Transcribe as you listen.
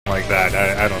like that.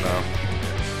 I don't know.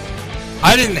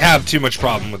 I didn't have too much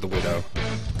problem with the Widow.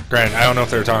 Granted, I don't know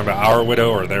if they were talking about our Widow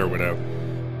or their Widow.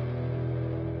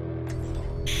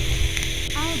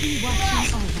 I'll be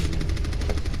watching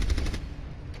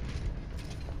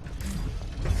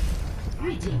over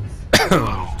you.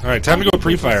 Alright, time to go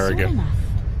pre-fire again.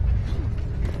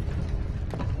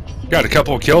 Got a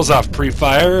couple of kills off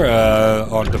pre-fire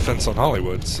on Defense on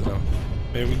Hollywood, so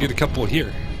maybe we can get a couple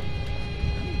here.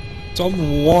 So I'm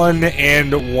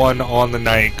 1-1 on the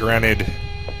night, granted.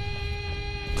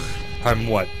 I'm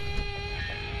what?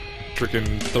 Freaking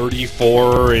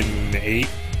 34-8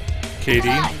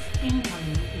 KD.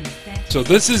 So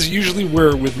this is usually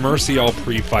where with Mercy I'll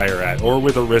pre-fire at, or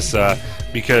with Orisa,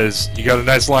 because you got a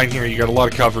nice line here, you got a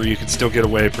lot of cover, you can still get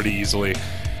away pretty easily.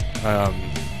 But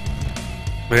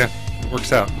yeah, it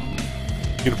works out.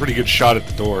 You get a pretty good shot at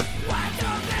the door.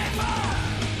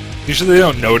 Usually they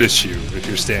don't notice you if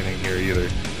you're standing here either.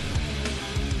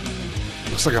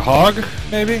 Looks like a hog,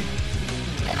 maybe?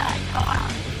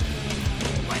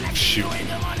 Shoot.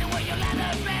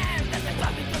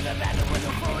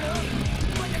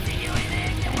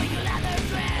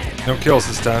 No kills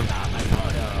this time.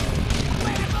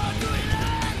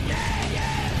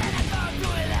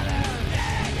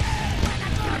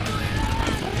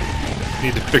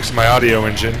 Need to fix my audio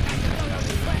engine.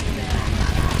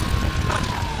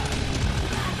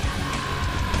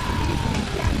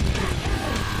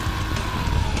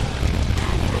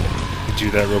 Do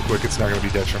that real quick, it's not going to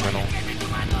be detrimental.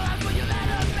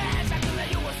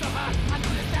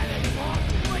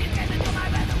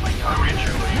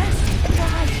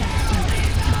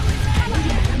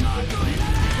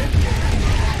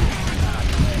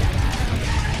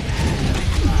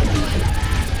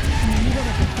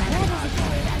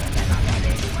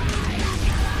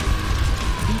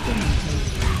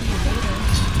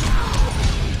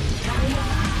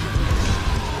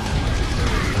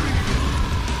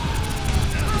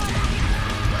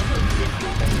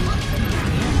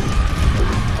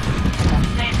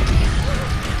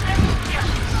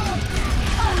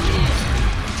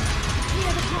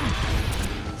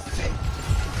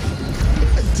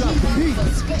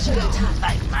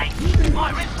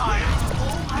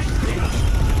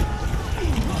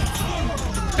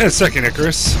 In a second,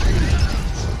 Icarus.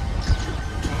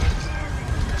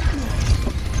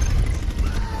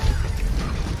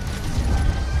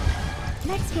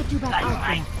 Let's get you back out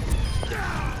there.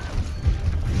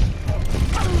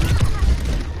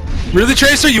 Really,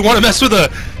 Tracer? You want to mess with a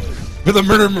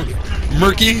murder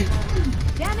murky?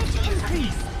 Damage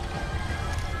increase.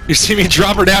 You see me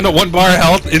drop her down to 1 bar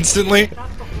health instantly?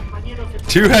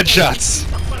 2 headshots.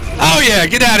 Oh yeah,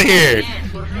 get out of here!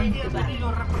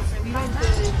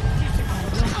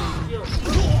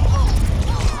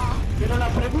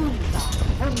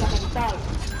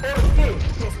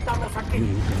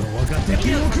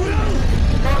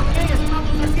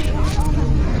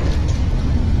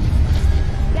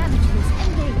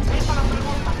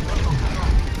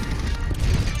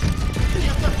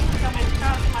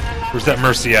 Where's that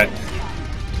Mercy at?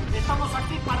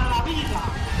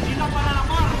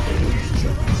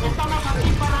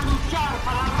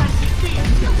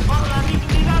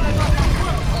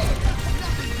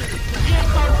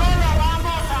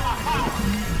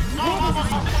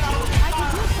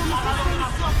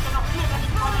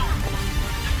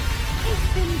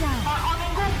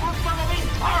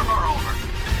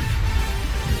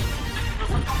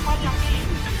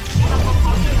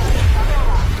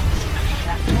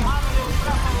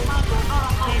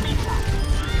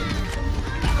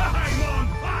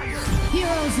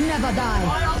 Heroes never die.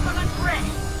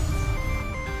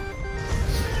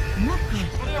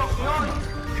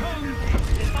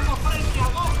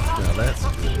 Now that's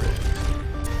good.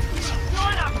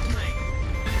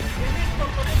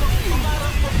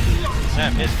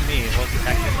 That missed me. What's the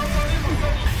tactic?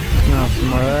 No, some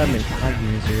more of that made tag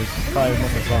users. Probably more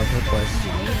of a hit place.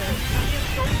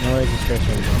 No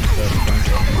registration on stuff.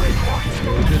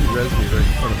 Well, it didn't res me right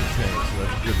in front of the tank, so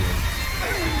that's a good one.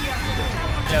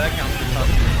 Yeah, that counts for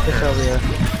something. Just over here.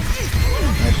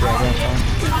 Nice right down.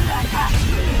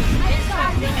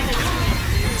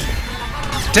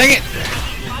 Dang it!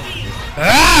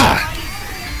 Ah!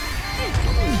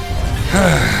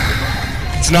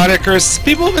 It's not Icarus.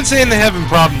 People have been saying they're having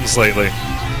problems lately.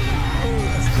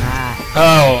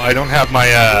 Oh, I don't have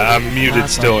my, I'm muted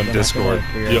still in Discord.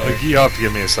 You'll have to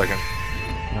give me a second.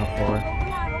 No, 4.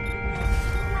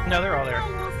 No, they're all there.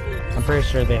 I'm pretty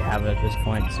sure they have it at this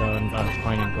point, so I'm not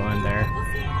point in going there.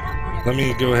 Let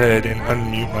me go ahead and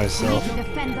unmute myself.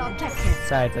 Defend our objective.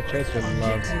 Besides, the Tracer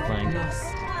loves playing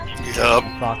Yup.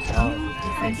 Fox out.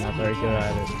 Not very good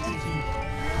at it.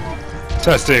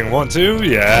 Testing 1, 2.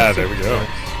 Yeah, there we go.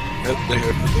 Yep,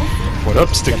 there. What up,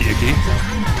 Sticky Icky?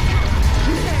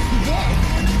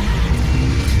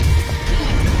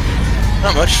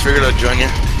 Not much. Figured I'd join you.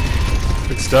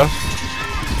 Good stuff.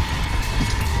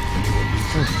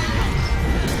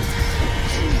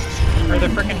 Or the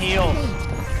frickin' heal.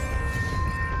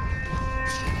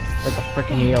 What the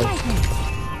frickin' heels?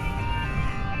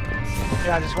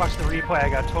 Yeah, I just watched the replay. I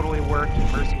got totally worked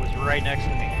and Mercy was right next to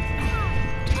me.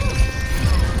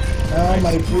 Oh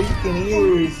my freaking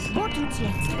ears!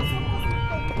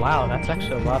 Wow, that's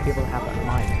actually a lot of people have that in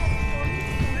mind.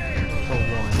 For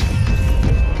one.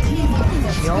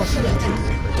 He also has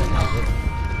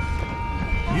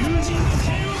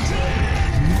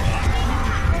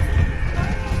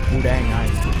Ooh, dang,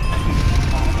 nice.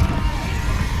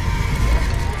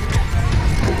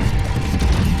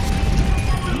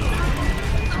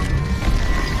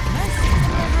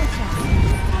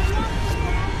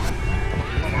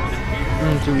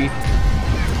 Too weak.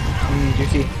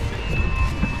 Juicy.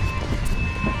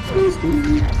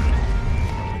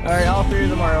 Alright, all three of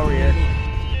them are over here.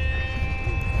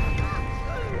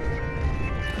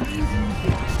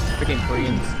 Freaking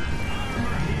Koreans.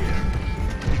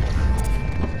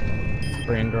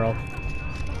 Korean girl.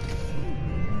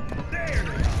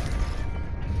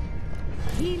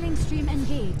 Healing stream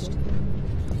engaged.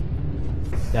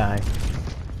 Die.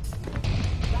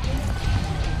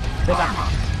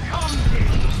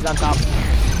 She's on top.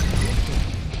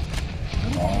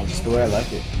 Oh, just the way I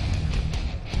like it.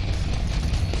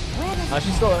 Oh,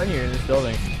 she's still in here in this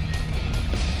building.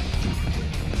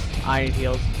 I need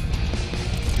heals.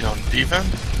 You on defense?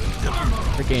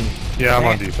 Freaking. Yeah, I'm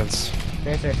on defense.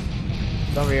 Dancer.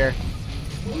 It's over here.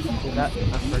 Do that.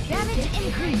 That's for sure. Damage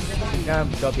increase. I'm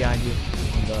gonna go behind you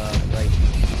on the right.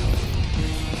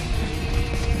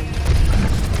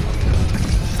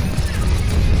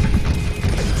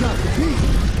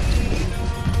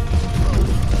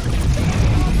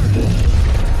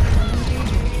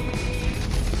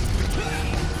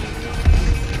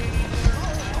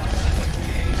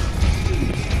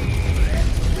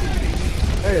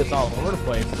 There it is, all over the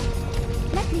place.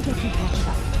 Let me get you patched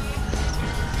up.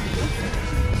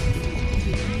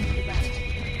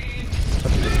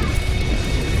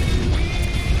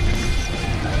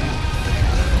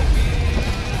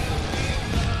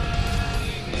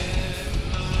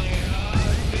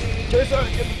 Chase on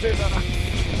it, get the chase on it.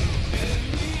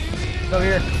 It's over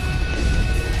here.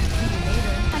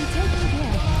 I'm taking care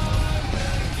of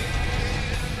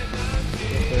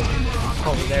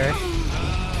Over there.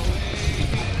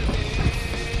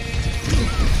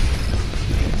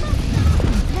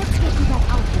 Let's get you that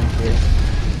outfit.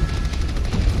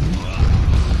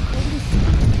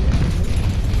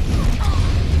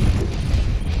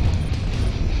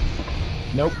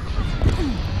 Nope.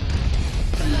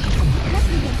 Let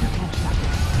me get you patched up.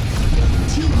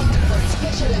 Team up for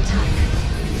special attack.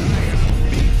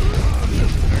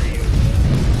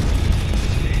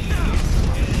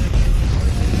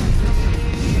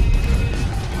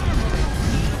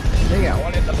 Dang it, I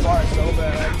wanted the bar so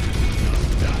bad.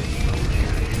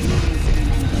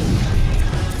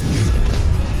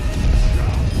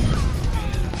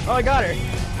 Oh, I got her.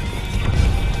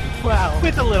 Wow.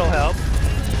 With a little help.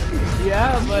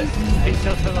 Yeah, but I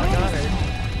still got her.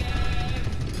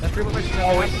 That's pretty much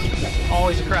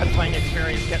always a crowd playing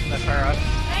experience getting the fire up.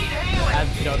 As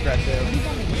you know, aggressive.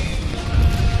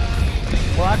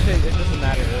 Well, actually, it doesn't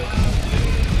matter.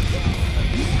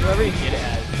 Whoever you get it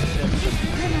as, it's just be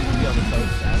on the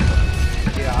post as.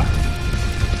 Yeah.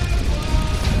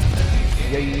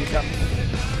 Yeah, you need something.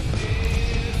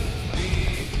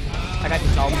 I got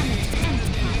your salt. I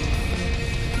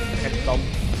got your salt.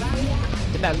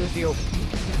 Get that, Lucio.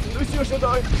 Lucio should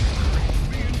die.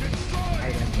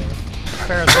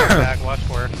 Farrah's going back, watch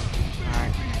for her.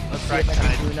 Alright. Let's see Right if I can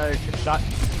side. do another trick shot.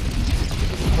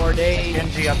 4 days.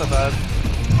 Genji up above.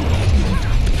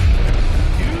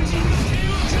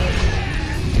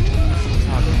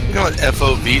 You know what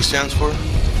FOV stands for?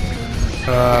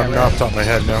 Not off the top of my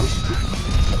head, no.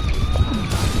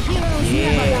 Heroes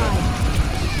never die.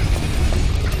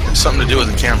 It's something to do with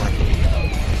the camera.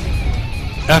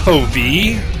 FOV?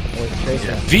 Wait,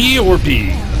 Tracer. V or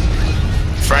B?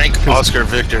 Frank, Oscar,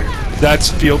 Victor. That's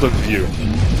field of view.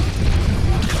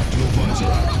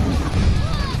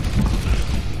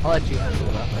 I'll let you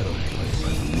handle that.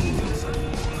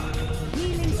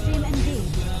 Healing stream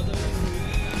engaged.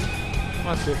 I'm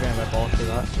not super fan of that ball for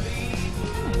that.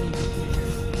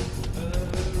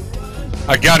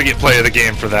 I gotta get play of the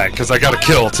game for that, because I got a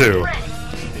kill too.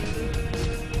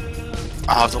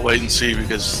 I'll have to wait and see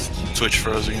because Twitch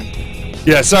froze again.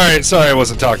 Yeah, sorry I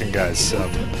wasn't talking, guys.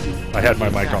 I had my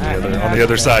mic on the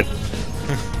other side.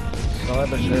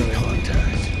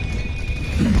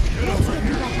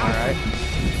 Alright.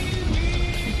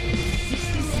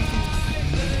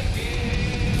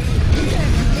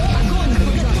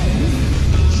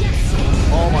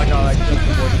 Oh my god, I just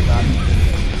avoided that.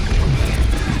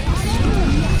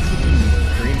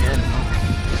 Green in.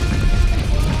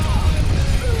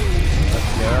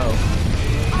 Let's go.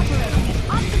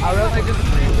 I really like this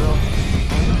green girl.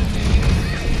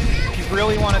 If you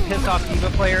really want to piss off D.Va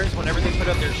players, whenever they put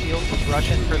up their shields, just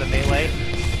rush in for the melee.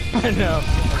 I know.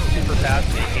 They're super fast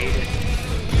and they hate it.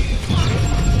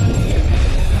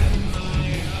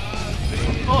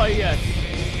 Oh yes.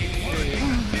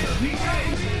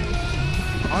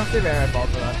 Honestly, very hard ball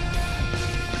for that.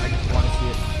 I just want to see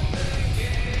it.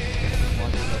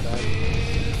 Want it so bad.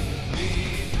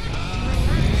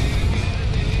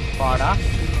 Sparta.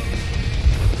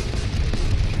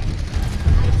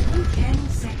 10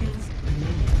 seconds.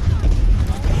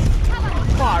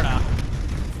 Sparta.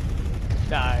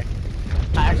 Die.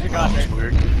 I actually got That's her.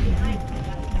 weird.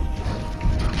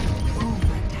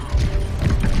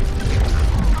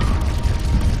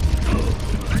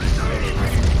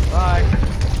 Bye.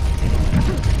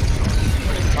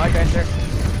 Bye, Gangster.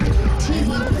 Team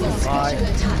up for special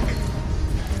attack.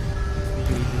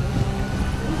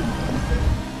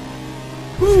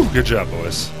 Woo, good job,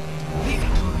 boys.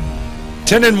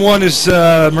 10 and 1 is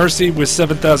Mercy with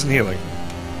 7,000 healing.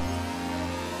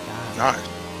 Nice.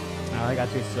 Now I got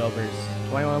 2 silvers,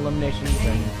 21 eliminations,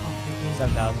 and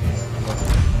 7,000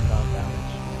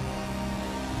 damage.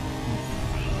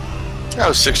 That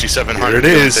was 6,700.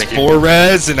 Here it is, Thank you. 4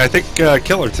 res, and I think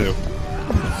Killer 2.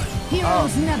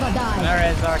 Heroes never die. There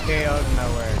is RKO's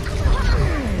nowhere.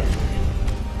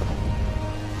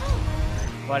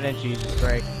 Why didn't you use the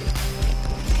spray?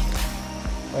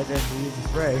 Why didn't you use the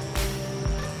spray?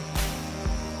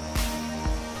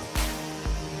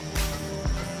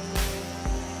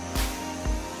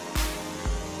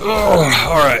 Oh,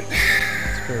 alright.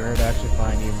 It's pretty rare to actually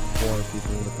find even 4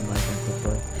 people with the knife and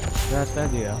foot. That's the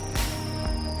idea.